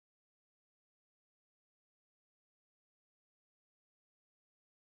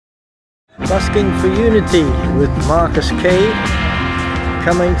Busking for Unity with Marcus K,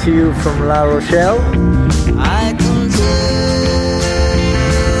 coming to you from La Rochelle. I can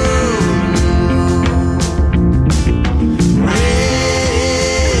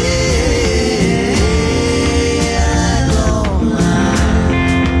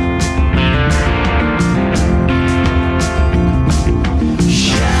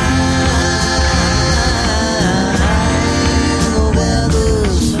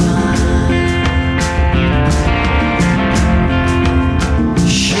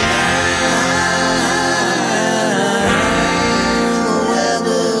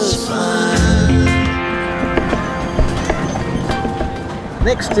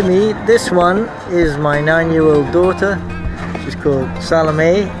Next to me, this one is my 9-year-old daughter. She's called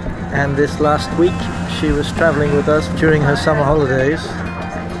Salome, and this last week she was traveling with us during her summer holidays,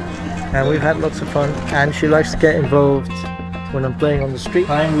 and we've had lots of fun, and she likes to get involved when I'm playing on the street.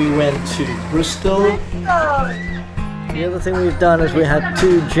 We went to Bristol. The other thing we've done is we had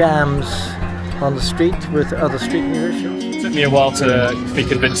 2 jams on the street with other street musicians. It took me a while to be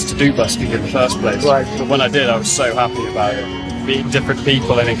convinced to do busking in the first place, right. But when I did I was so happy about it. Meeting different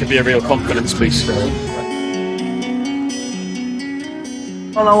people, and it can be a real confidence boost.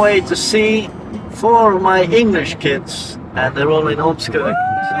 On our way to see 4 of my English kids, and they're all in Ormskirk.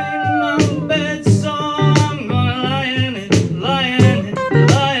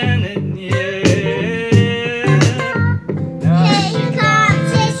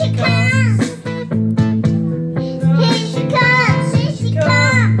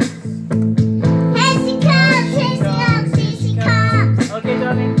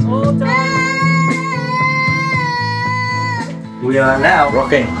 We are now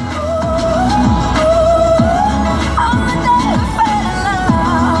rocking.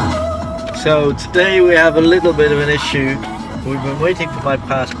 So today we have a little bit of an issue. We've been waiting for my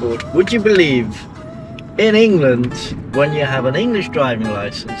passport. Would you believe, in England, when you have an English driving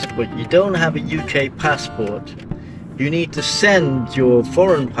license but you don't have a UK passport, you need to send your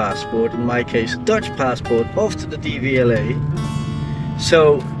foreign passport, in my case a Dutch passport, off to the DVLA.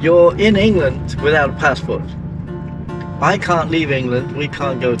 So you're in England without a passport. I can't leave England, we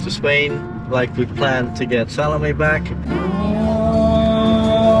can't go to Spain like we planned to get Salome back.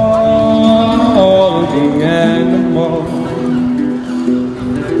 All the animals.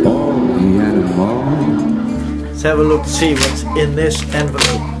 Let's have a look to see what's in this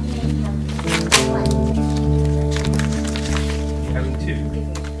envelope.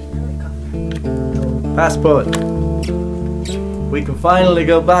 Passport. We can finally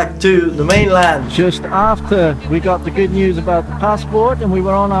go back to the mainland. Just after we got the good news about the passport, and we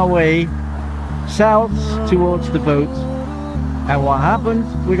were on our way south towards the boat, and what happened?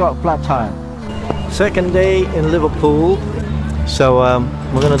 We got a flat tire. Second day in Liverpool, so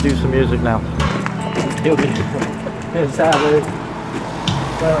we're gonna do some music now. Here's Sally.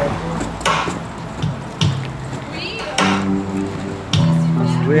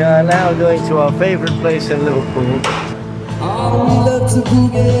 We are now going to our favorite place in Liverpool. Oh, we love to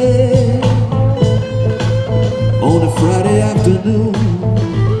boogie on a Friday afternoon.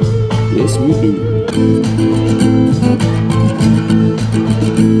 Yes, we do.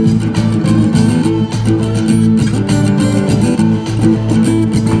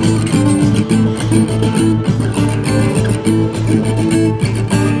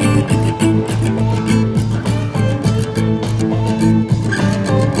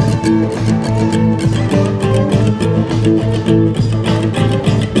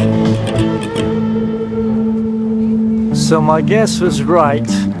 So my guess was right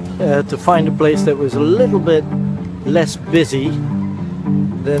to find a place that was a little bit less busy.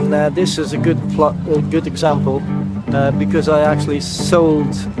 Then this is a good example because I actually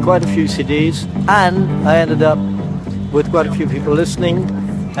sold quite a few CDs, and I ended up with quite a few people listening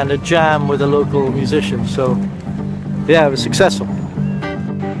and a jam with a local musician. So yeah, it was successful.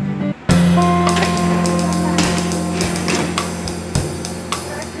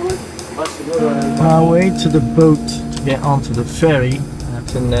 Our way to the boat to get onto the ferry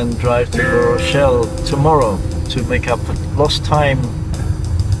and then drive to La Rochelle tomorrow to make up for lost time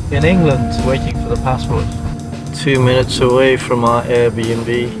in England waiting for the passport. 2 minutes away from our Airbnb.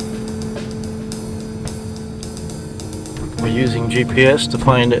 We're using GPS to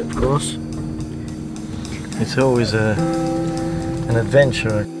find it, of course. It's always an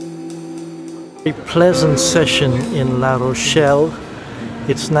adventure. A pleasant session in La Rochelle.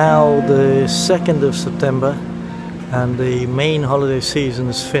 It's now the 2nd of September and the main holiday season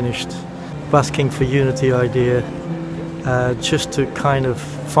is finished. Busking for Unity idea, just to kind of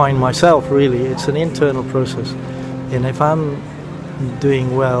find myself really. It's an internal process, and if I'm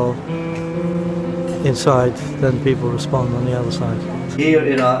doing well, inside, then people respond on the other side. Here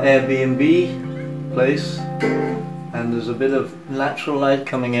in our Airbnb place, and there's a bit of natural light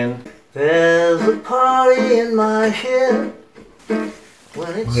coming in. There's a party in my head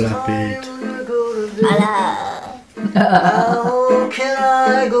when it's time to go to bed. How can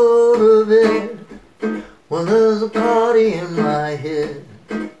I go to bed when there's a party in my head?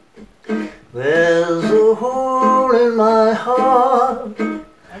 There's a hole in my heart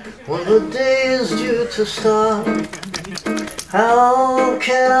when the day is due to start. How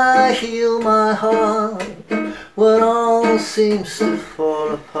can I heal my heart when all seems to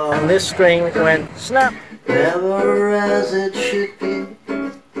fall apart? And this string went snap. Never as it should be,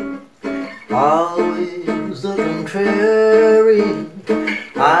 always the contrary.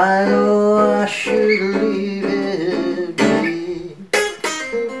 I know I should leave it be.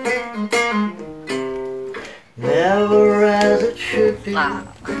 Never as it should be,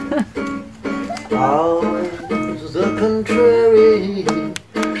 always the contrary.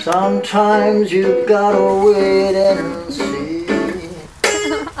 Sometimes you've gotta wait and see.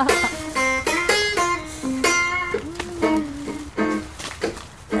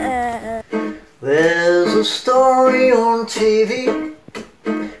 There's a story on TV,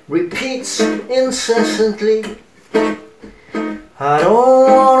 repeats incessantly. I don't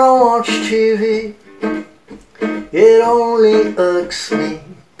wanna watch TV, it only irks me.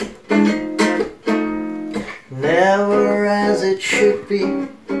 Never as it should be,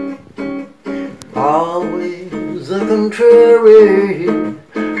 always the contrary.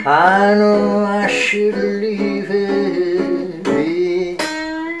 I know I should leave it be.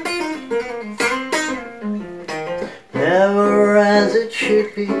 Never as it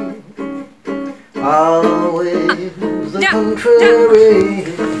should be, always the contrary.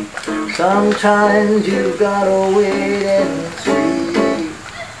 Sometimes you've gotta wait and